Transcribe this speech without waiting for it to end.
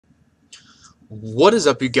What is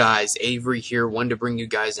up, you guys? Avery here. Wanted to bring you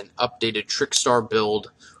guys an updated Trickstar build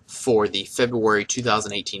for the February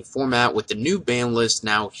 2018 format with the new ban list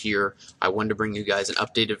now here. I wanted to bring you guys an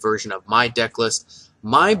updated version of my deck list.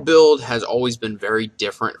 My build has always been very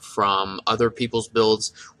different from other people's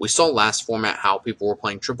builds. We saw last format how people were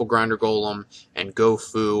playing Triple Grinder Golem and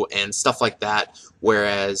Gofu and stuff like that,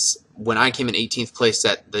 whereas when I came in 18th place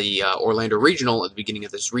at the Orlando Regional at the beginning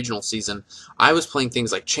of this regional season, I was playing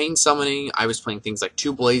things like Chain Summoning, I was playing things like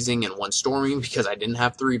 2 Blazing and 1 Storming because I didn't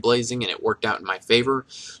have 3 Blazing and it worked out in my favor.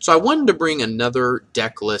 So I wanted to bring another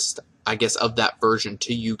deck list, I guess, of that version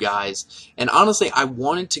to you guys. And honestly, I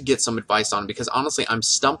wanted to get some advice on because honestly, I'm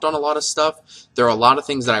stumped on a lot of stuff. There are a lot of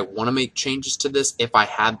things that I want to make changes to this if I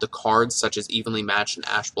had the cards such as Evenly Matched and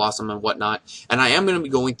Ash Blossom and whatnot. And I am going to be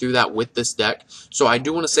going through that with this deck. So I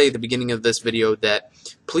do want to say at the beginning of this video that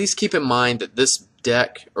please keep in mind that this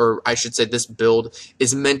deck, or I should say this build,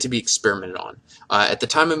 is meant to be experimented on. At the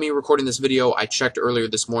time of me recording this video, I checked earlier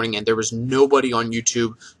this morning and there was nobody on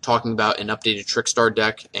YouTube talking about an updated Trickstar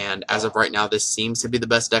deck, and as of right now this seems to be the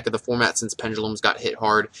best deck of the format since Pendulums got hit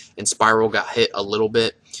hard and Spiral got hit a little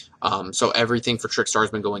bit. So everything for Trickstar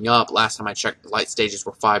has been going up. Last time I checked, light stages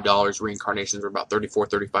were $5, reincarnations were about 34,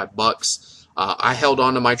 35 bucks. I held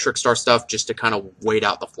on to my Trickstar stuff just to kind of wait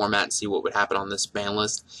out the format and see what would happen on this ban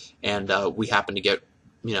list, and we happened to get,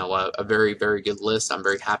 you know, a very, very good list. I'm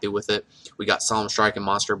very happy with it. We got Solemn Strike and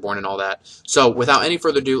Monster Born and all that. So without any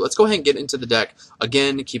further ado, let's go ahead and get into the deck.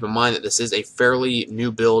 Again, keep in mind that this is a fairly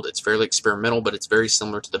new build. It's fairly experimental, but it's very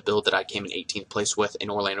similar to the build that I came in 18th place with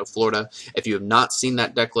in Orlando, Florida. If you have not seen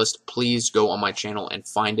that deck list, please go on my channel and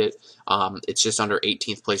find it. It's just under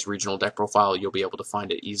 18th place regional deck profile. You'll be able to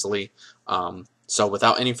find it easily. So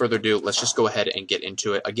without any further ado, let's just go ahead and get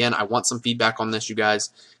into it. Again, I want some feedback on this, you guys,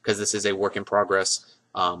 because this is a work in progress.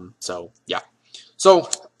 So yeah. So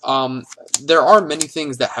there are many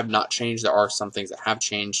things that have not changed. There are some things that have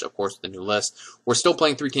changed, of course, the new list. We're still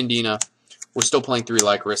playing 3 Candina. We're still playing 3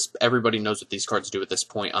 Lycoris. Everybody knows what these cards do at this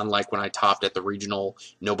point. Unlike when I topped at the regional,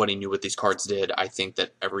 nobody knew what these cards did. I think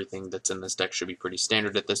that everything that's in this deck should be pretty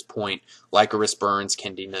standard at this point. Lycoris burns,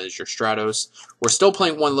 Candina is your Stratos. We're still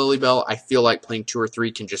playing 1 Lilybell. I feel like playing 2 or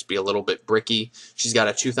 3 can just be a little bit bricky. She's got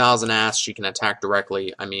a 2000 ass. She can attack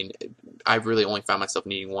directly. I mean, I've really only found myself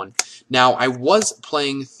needing 1. Now, I was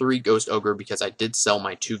playing 3 Ghost Ogre because I did sell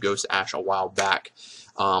my 2 Ghost Ash a while back.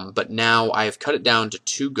 But now I have cut it down to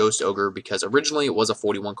 2 Ghost Ogre because originally it was a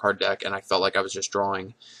 41 card deck and I felt like I was just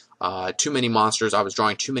drawing too many monsters. I was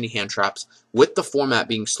drawing too many hand traps. With the format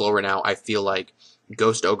being slower now, I feel like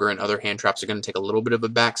Ghost Ogre and other hand traps are going to take a little bit of a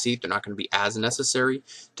backseat. They're not going to be as necessary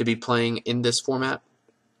to be playing in this format,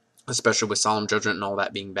 especially with Solemn Judgment and all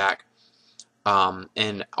that being back.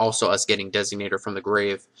 And also us getting Designator from the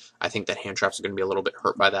grave. I think that hand traps are going to be a little bit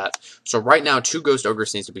hurt by that. So right now, 2 Ghost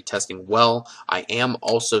Ogres seems to be testing well. I am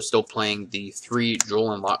also still playing the 3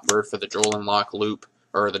 Droll and Lock Bird for the Droll and Lock loop,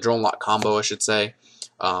 or the Droll and Lock combo, I should say.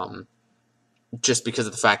 Just because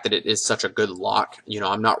of the fact that it is such a good lock. You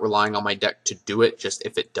know, I'm not relying on my deck to do it. Just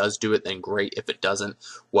if it does do it, then great. If it doesn't,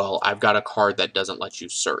 well, I've got a card that doesn't let you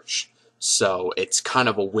search. So it's kind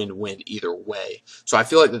of a win-win either way. So I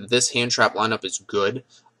feel like that this hand trap lineup is good.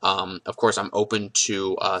 Of course, I'm open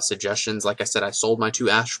to suggestions. Like I said, I sold my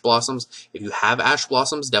 2 Ash Blossoms. If you have Ash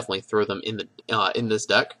Blossoms, definitely throw them in this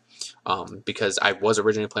deck. Because I was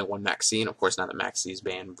originally playing 1 Max C, and of course now that Max C is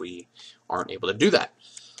banned, we aren't able to do that.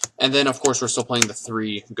 And then, of course, we're still playing the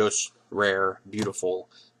 3 Ghost Rare, Beautiful,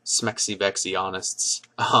 Smexy Vexy Honest.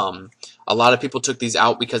 A lot of people took these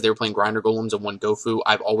out because they were playing Grinder Golems and 1 Gofu.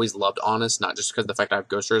 I've always loved Honest, not just because of the fact I have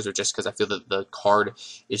Ghost Rares, or just because I feel that the card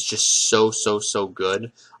is just so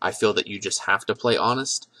good. I feel that you just have to play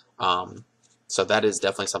Honest. So that is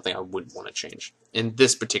definitely something I would want to change in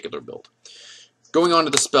this particular build. Going on to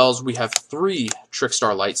the spells, we have 3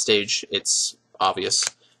 Trickstar Light Stage. It's obvious.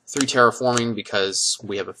 3 Terraforming because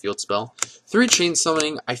we have a field spell. 3 Chain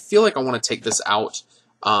Summoning. I feel like I want to take this out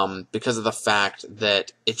because of the fact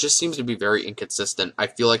that it just seems to be very inconsistent. I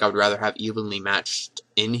feel like I would rather have Evenly Matched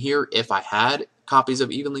in here if I had copies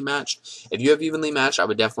of Evenly Matched. If you have Evenly Matched, I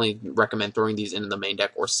would definitely recommend throwing these into the main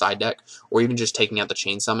deck or side deck, or even just taking out the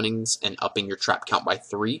Chain Summonings and upping your trap count by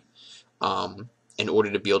 3. In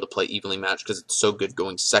order to be able to play Evenly Matched, because it's so good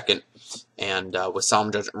going second, and with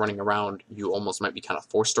Solemn Judgment running around, you almost might be kind of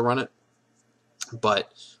forced to run it.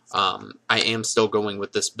 But I am still going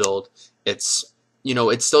with this build. It's you know,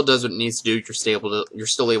 it still does what it needs to do. You're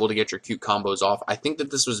still able to get your cute combos off. I think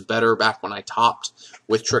that this was better back when I topped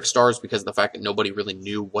with Trickstars because of the fact that nobody really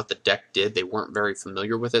knew what the deck did. They weren't very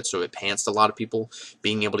familiar with it, so it pantsed a lot of people.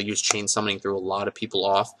 Being able to use Chain Summoning threw a lot of people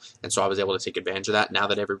off, and so I was able to take advantage of that. Now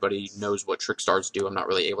that everybody knows what Trickstars do, I'm not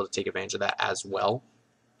really able to take advantage of that as well.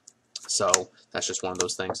 So that's just one of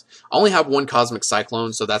those things. I only have one Cosmic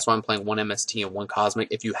Cyclone, so that's why I'm playing one MST and one Cosmic.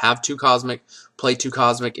 If you have two Cosmic, play two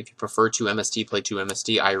Cosmic. If you prefer two MST, play two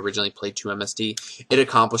MST. I originally played two MST. It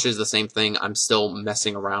accomplishes the same thing. I'm still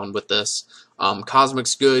messing around with this.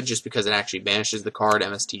 Cosmic's good just because it actually banishes the card.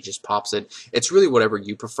 MST just pops it. It's really whatever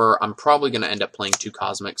you prefer. I'm probably going to end up playing two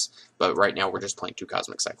Cosmics, but right now we're just playing two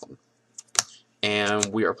Cosmic Cyclone. And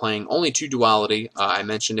we are playing only two Duality. I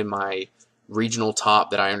mentioned in my regional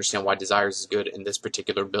top that I understand why Desires is good. In this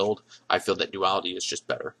particular build, I feel that Duality is just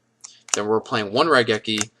better. Then we're playing one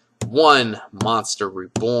Raigeki, one Monster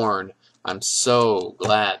Reborn. I'm so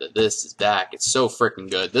glad that this is back. It's so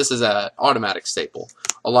freaking good. This is an automatic staple,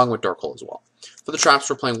 along with Dark Hole as well. For the traps,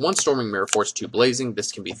 we're playing one Storming Mirror Force, two Blazing.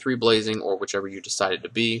 This can be three Blazing, or whichever you decided to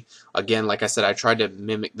be. Again, like I said, I tried to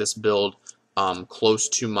mimic this build close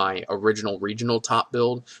to my original regional top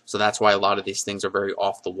build, so that's why a lot of these things are very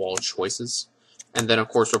off-the-wall choices. And then, of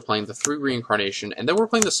course, we're playing the 3 Reincarnation, and then we're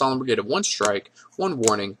playing the Solemn Brigade of 1 Strike, 1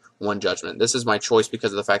 Warning, 1 Judgment. This is my choice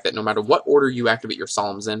because of the fact that no matter what order you activate your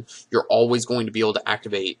Solemns in, you're always going to be able to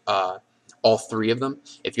activate all 3 of them.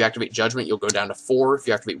 If you activate Judgment, you'll go down to 4. If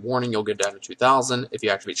you activate Warning, you'll go down to 2,000. If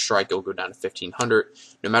you activate Strike, you'll go down to 1,500.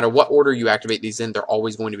 No matter what order you activate these in, they're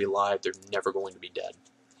always going to be live. They're never going to be dead.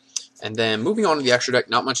 And then moving on to the extra deck,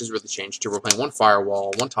 not much has really changed here. We're playing one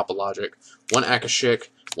Firewall, one Topologic, one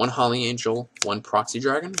Akashic, one Holly Angel, one Proxy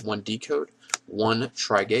Dragon, one Decode, one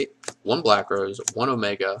Trigate, one Black Rose, one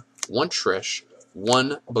Omega, one Trish,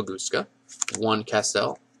 one Baguska, one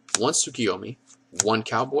Castel, one Tsukiyomi, one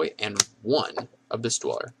Cowboy, and one Abyss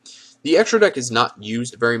Dweller. The extra deck is not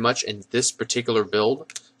used very much in this particular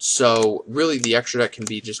build, so really the extra deck can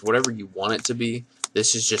be just whatever you want it to be.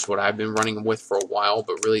 This is just what I've been running with for a while,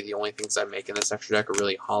 but really the only things I make in this extra deck are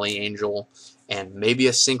really Holly Angel and maybe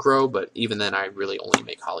a Synchro, but even then I really only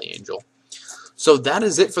make Holly Angel. So that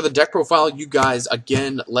is it for the deck profile. You guys,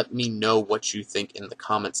 again, let me know what you think in the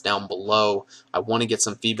comments down below. I want to get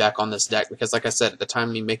some feedback on this deck because, like I said, at the time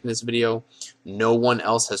of me making this video, no one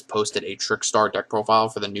else has posted a Trickstar deck profile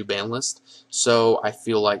for the new ban list. So I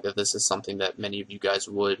feel like that this is something that many of you guys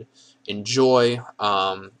would enjoy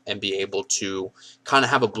and be able to kind of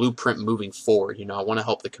have a blueprint moving forward. You know, I want to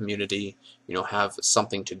help the community, you know, have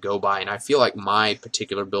something to go by. And I feel like my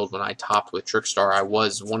particular build, when I topped with Trickstar, I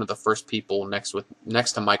was one of the first people next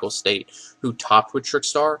to Michael State who topped with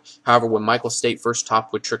Trickstar. However, when Michael State first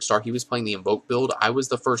topped with Trickstar, he was playing the Invoke build. I was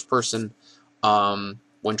the first person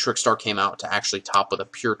when Trickstar came out to actually top with a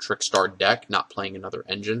pure Trickstar deck, not playing another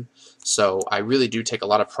engine. So I really do take a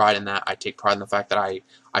lot of pride in that. I take pride in the fact that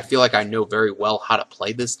I feel like I know very well how to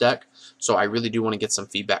play this deck. So I really do want to get some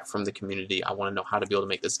feedback from the community. I want to know how to be able to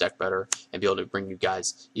make this deck better and be able to bring you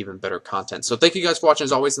guys even better content. So thank you guys for watching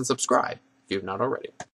as always, and subscribe if you have not already.